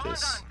to put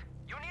this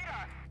Commandant, you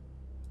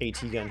need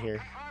us. AT gun here.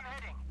 Confirm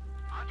heading.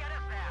 I'll get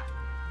us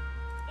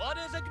there.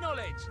 Orders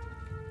acknowledged.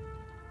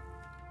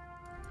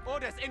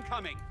 Orders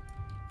incoming!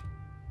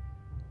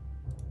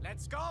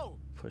 Let's go.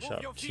 Push Move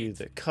up your to feet.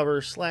 the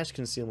cover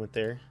 /concealment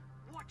there.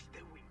 Watch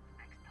the wind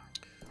next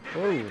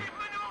time. Whoa.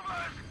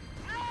 Maneuvers!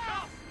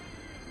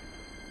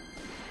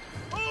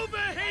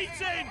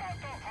 Overheating!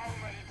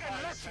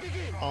 Let's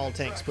begin. All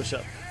tanks push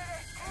up.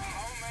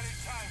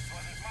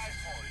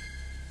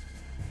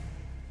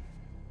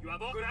 You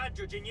have all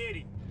coraggio,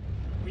 Genieri.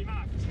 We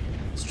march.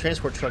 This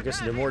transport truck gets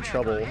into more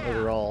trouble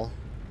overall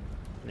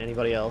than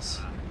anybody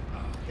else.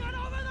 Get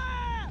over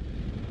there!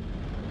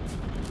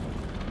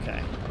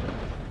 Okay.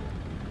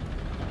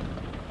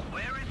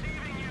 We're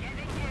receiving you.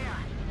 Getting here.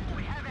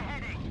 We have a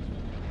heading.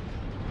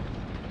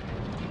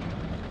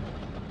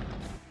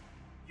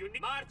 You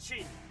need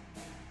marching.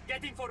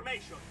 Get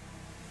information.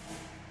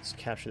 Let's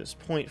capture this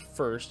point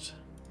first.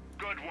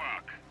 Good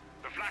work.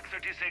 The Flak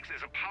 36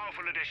 is a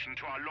powerful addition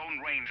to our Lone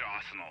Ranger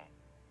arsenal.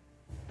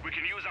 We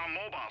can use our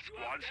mobile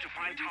squads to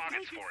find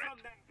targets for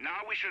it.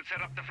 Now we should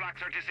set up the Flak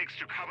 36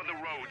 to cover the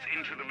roads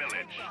into the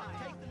village.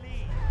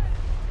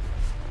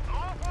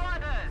 All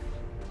orders.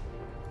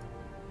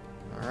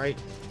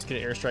 Alright, let's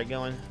get an airstrike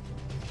going.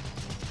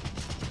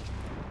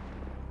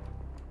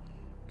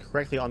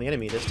 Correctly on the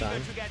enemy this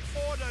time. To get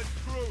orders,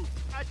 crew!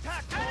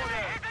 Attack Enemy orders!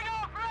 hitting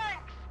our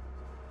flanks.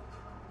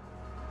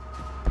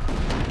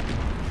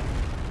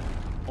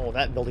 Oh,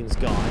 that building's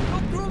gone.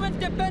 Your crewmen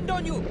depend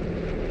on you.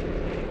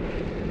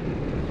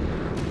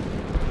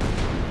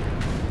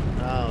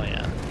 Oh,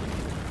 yeah.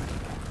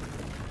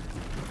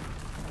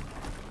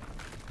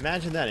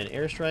 Imagine that, an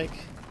airstrike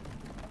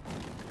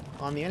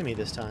on the enemy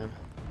this time.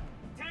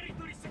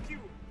 Territory secure.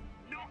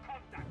 No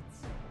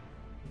contacts.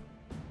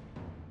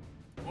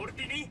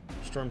 Ordini,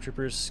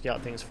 Stormtroopers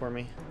scout things for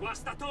me.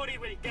 Guastatori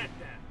will get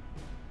there.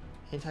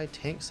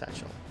 Anti-tank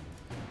satchel.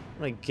 I'm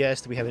gonna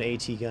guess that we have an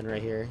AT gun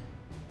right here.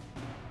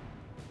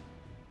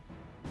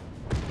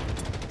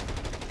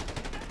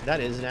 That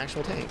is an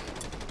actual tank.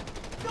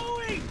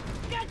 Going!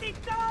 Get it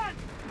done!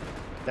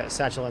 Get that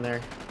satchel in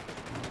there.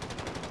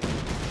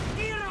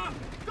 Ira,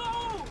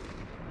 go!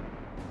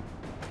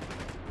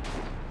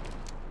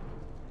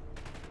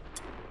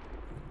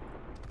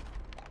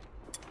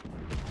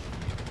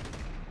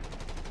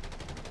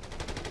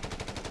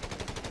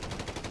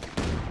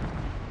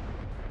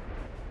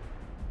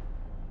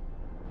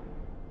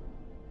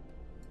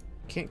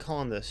 Can't call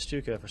on the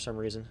Stuka for some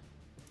reason.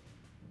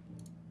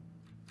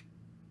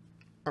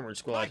 Armored My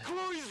squad,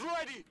 crew is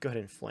ready. go ahead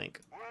and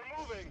flank. We're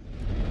moving.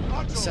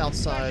 Otto, South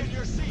back side. in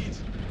your seat.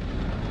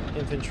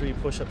 Infantry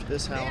push up to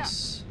this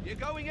house. You're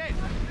going in!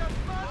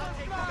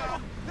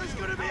 There's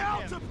gonna be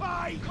out to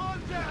buy.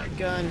 Contact.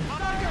 Gun.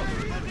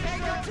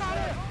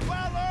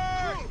 Well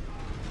earned.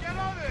 Get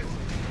on it.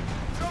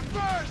 You're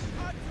first.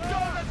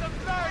 Don't let them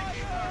flank.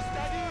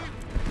 Steady.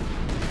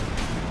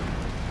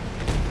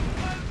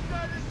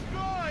 Monster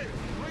destroyed.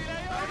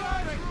 Relay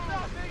over.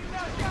 Nothing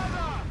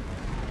together.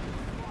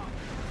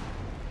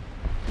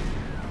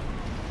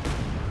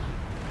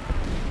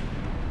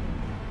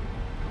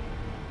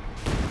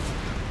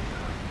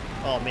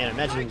 Oh man,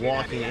 imagine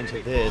walking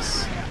into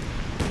this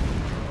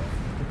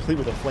complete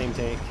with a flame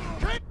tank.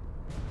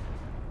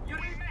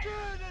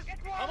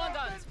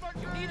 Commandant,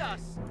 you need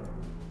us.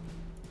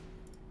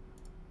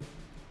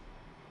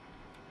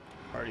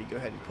 Alrighty, go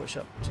ahead and push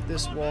up to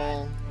this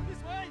wall.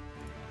 This way!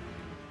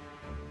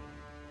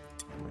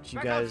 Want you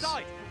Back guys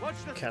outside.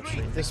 Watch the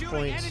capturing street. this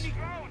Securing point. enemy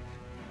ground.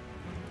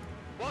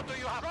 What do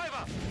you have?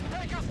 Driver,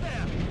 take us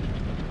there!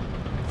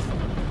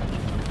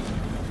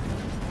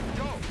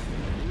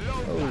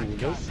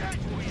 nope.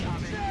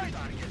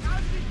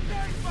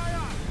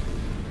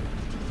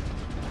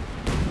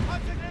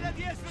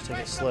 Just take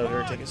it slow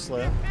here, take it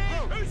slow.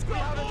 Who's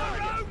got more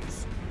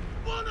rounds?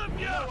 One of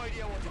you! No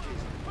idea what it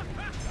is.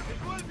 It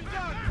will be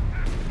done.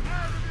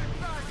 Enemy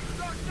flag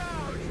locked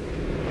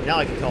down. Now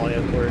I can call it,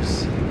 of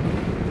course.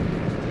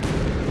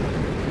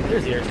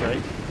 There's the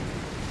airstrike.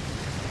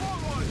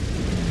 Forward.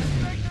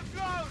 Take the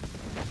ground.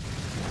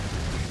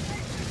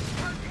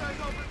 Guys,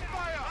 open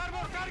fire.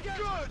 Armor target.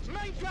 Good.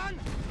 Main gun.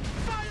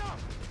 Fire.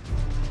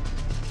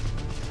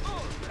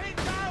 Pin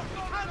down.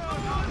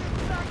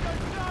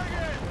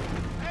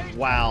 Target.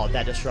 Wow,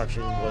 that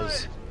destruction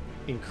was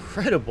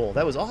incredible.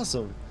 That was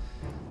awesome.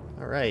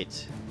 All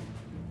right.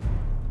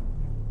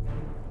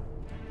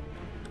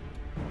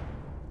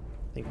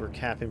 I think we're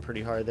capping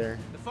pretty hard there.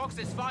 The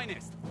Fox's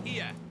finest.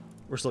 Here.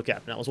 We're still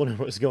capping. I was wondering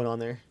what was going on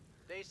there.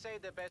 They say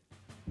the best.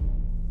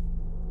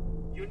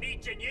 You need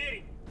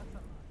engineering.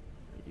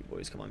 You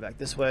boys come on back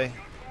this way.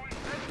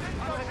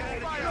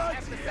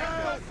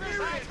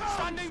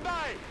 Standing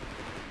by.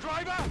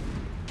 Driver,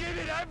 give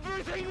it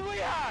everything we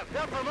have.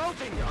 They're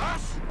promoting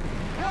us.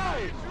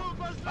 Hey,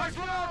 that's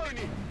what we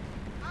need.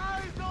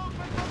 Eyes open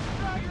for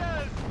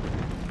stragglers.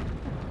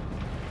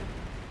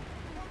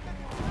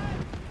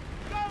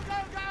 Go, go,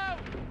 go.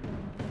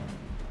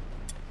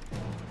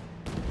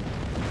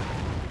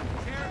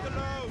 Share the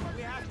load.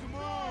 We have to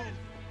move.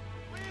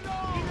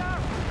 Reload.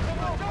 Come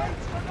on, don't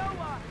for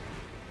nowhere.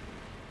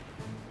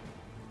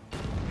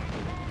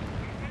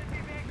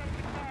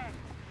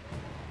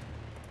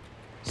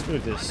 Let's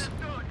move this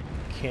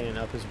cannon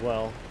up as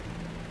well.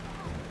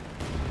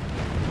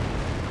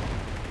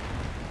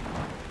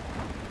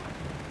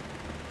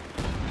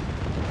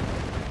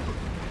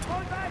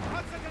 Hold back,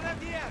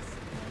 Panzergrenadiers.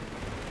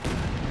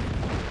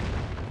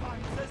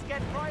 Panzers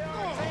get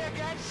priority. Say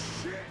again.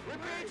 Shit.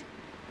 Repeat.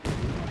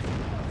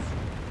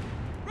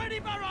 Ready,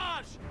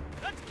 barrage!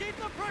 Let's keep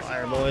the pressure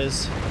Fire, on.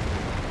 boys.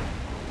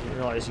 Didn't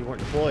realize you weren't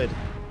deployed.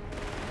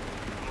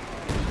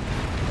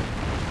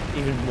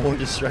 Even more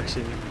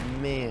destruction.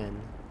 Man.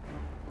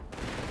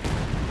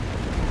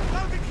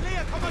 Loud and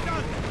clear,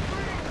 Commandant.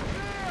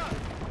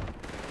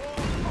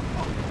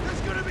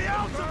 There's gonna be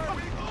out of.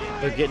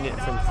 They're getting it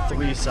from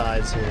 3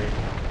 sides here.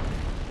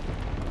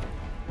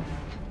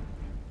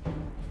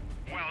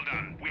 Well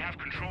done. We have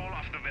control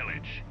of the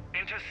village.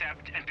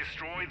 Intercept and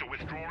destroy the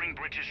withdrawing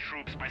British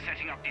troops by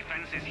setting up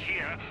defenses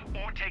here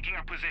or taking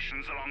up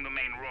positions along the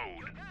main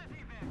road.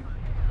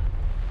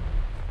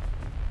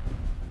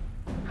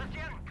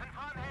 Christian,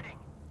 confirm heading.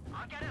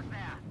 I'll get us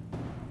there.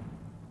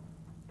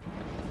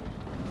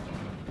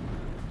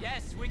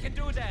 Yes, we can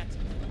do that.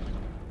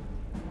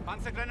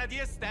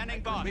 Panzergrenadiers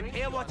standing by.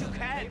 Repair what you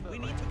can. We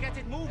need to get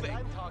it moving.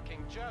 I'm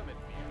talking German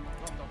here.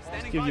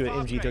 Standing Give by you for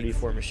an upgrades.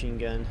 MG34 machine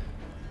gun.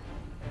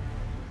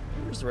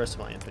 Where's the rest of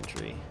my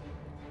infantry?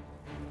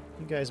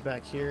 You guys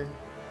back here?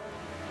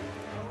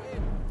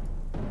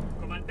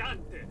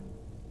 Comandante.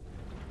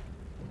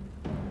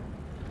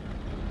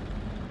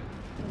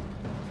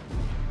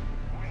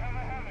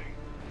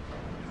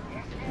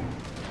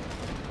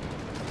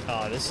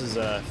 Oh, this is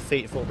a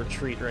fateful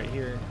retreat right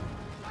here.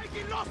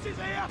 Taking losses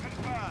here.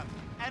 Confirm.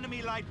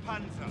 Enemy light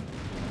panzer.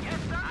 Yes,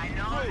 sir. I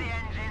know the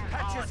engine's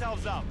Patch hot.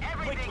 yourselves up.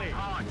 Everything's Quickly.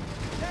 hot.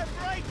 They're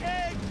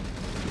breaking.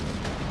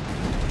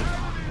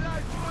 Enemy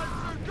light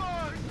panzer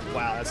gone.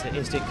 Wow, that's an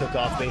instant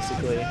cook-off,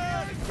 basically.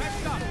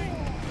 Catch up.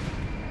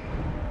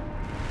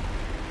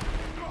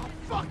 Oh,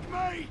 fuck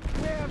me.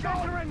 We're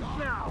veterans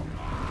now.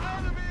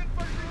 Enemy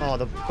infantry. Oh,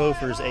 the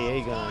Bofors AA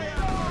gun.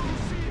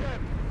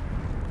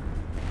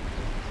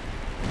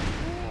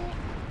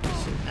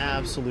 It's an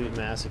absolute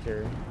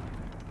massacre.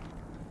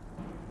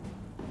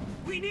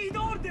 We need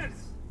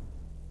orders.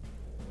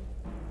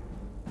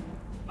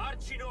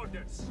 Marching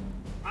orders.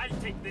 I'll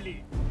take the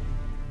lead.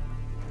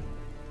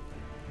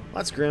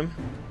 That's grim.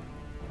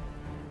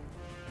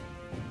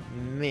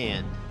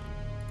 Man.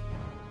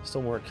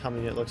 Still more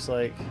coming, it looks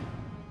like.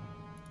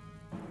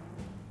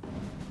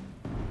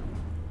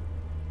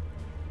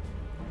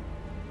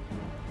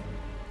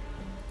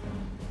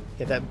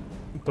 Yeah, that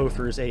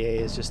Bofors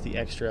AA is just the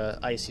extra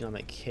icing on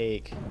that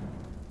cake.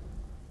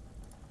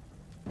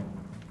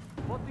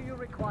 What do you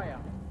require?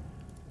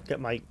 Got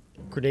my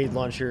grenade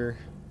launcher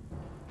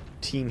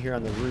team here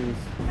on the roof.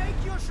 Make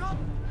your shot.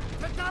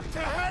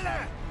 Verdammte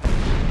Hölle.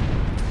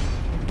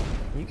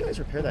 Can you guys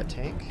repair that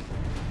tank?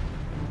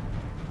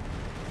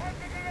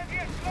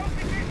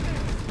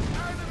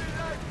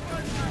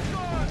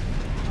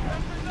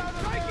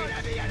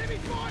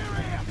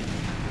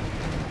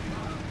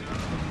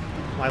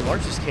 My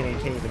largest cannon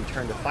can't even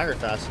turn to fire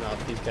fast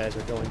enough. These guys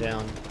are going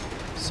down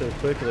so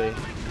quickly.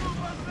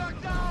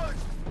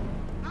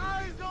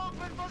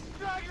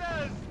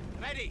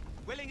 Ready,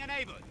 willing and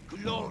able.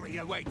 Glory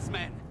awaits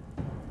men.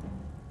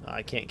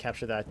 I can't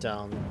capture that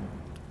Panzer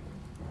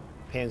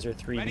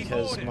III Ready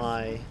because for orders.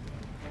 my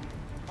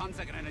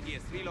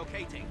Panzergrenadiers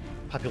relocating.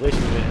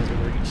 population limit has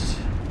been reached.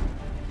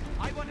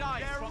 I want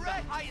eyes They're from the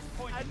wrecked. highest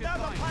point of your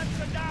Another line.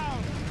 panzer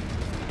down.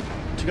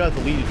 Took out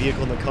the lead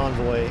vehicle in the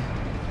convoy,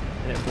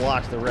 and it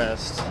blocked the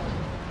rest.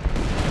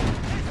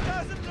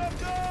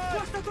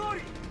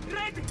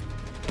 Ready!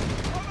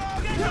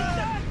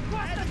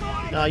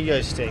 No, you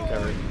guys stay in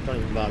cover. Don't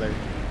even bother.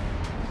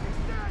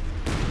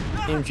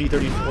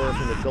 MG34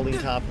 from the building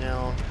top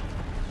now.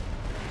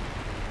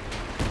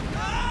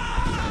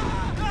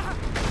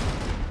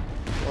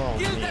 Oh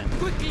man.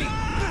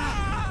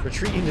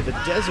 Retreat into the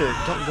desert.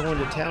 Don't go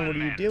into town. What are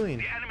you doing?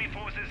 The enemy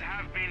forces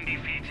have been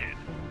defeated.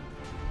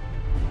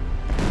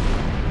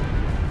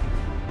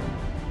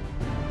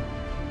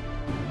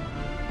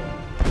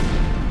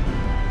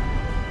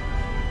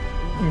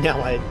 Now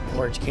my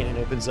large cannon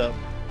opens up.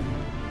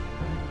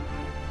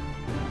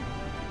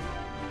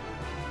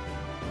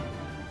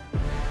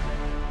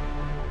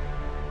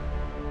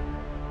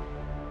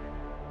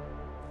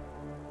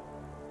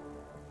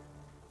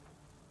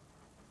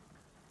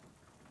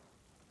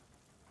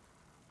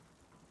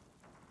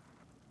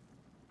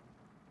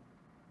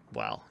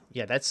 Wow.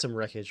 Yeah, that's some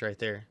wreckage right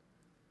there.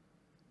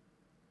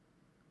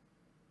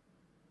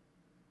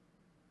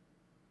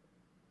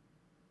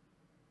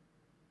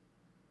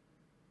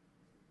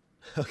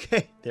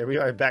 Okay, there we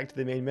are, back to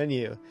the main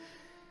menu.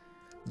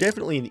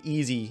 Definitely an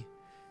easy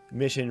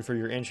mission for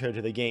your intro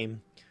to the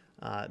game,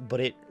 but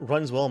it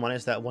runs well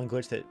minus that one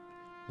glitch that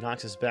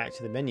knocks us back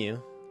to the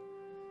menu,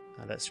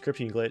 that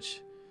scripting glitch.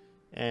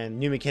 And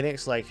new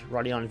mechanics like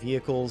riding on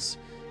vehicles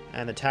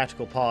and the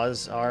tactical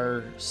pause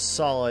are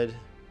solid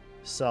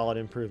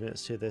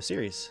improvements to the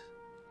series.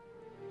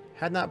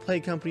 Had not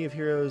played Company of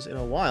Heroes in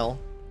a while,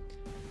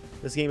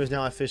 this game is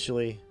now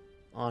officially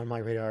on my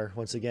radar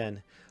once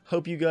again.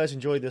 Hope you guys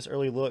enjoyed this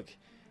early look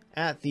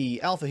at the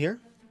alpha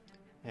here,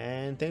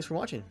 and thanks for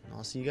watching.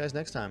 I'll see you guys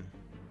next time.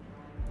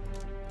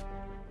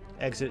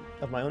 Exit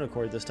of my own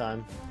accord this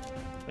time.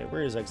 Wait,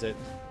 where is exit?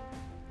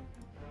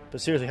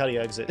 But seriously, how do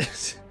you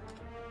exit?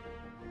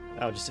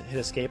 Oh, just hit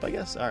escape, I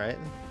guess? Alright.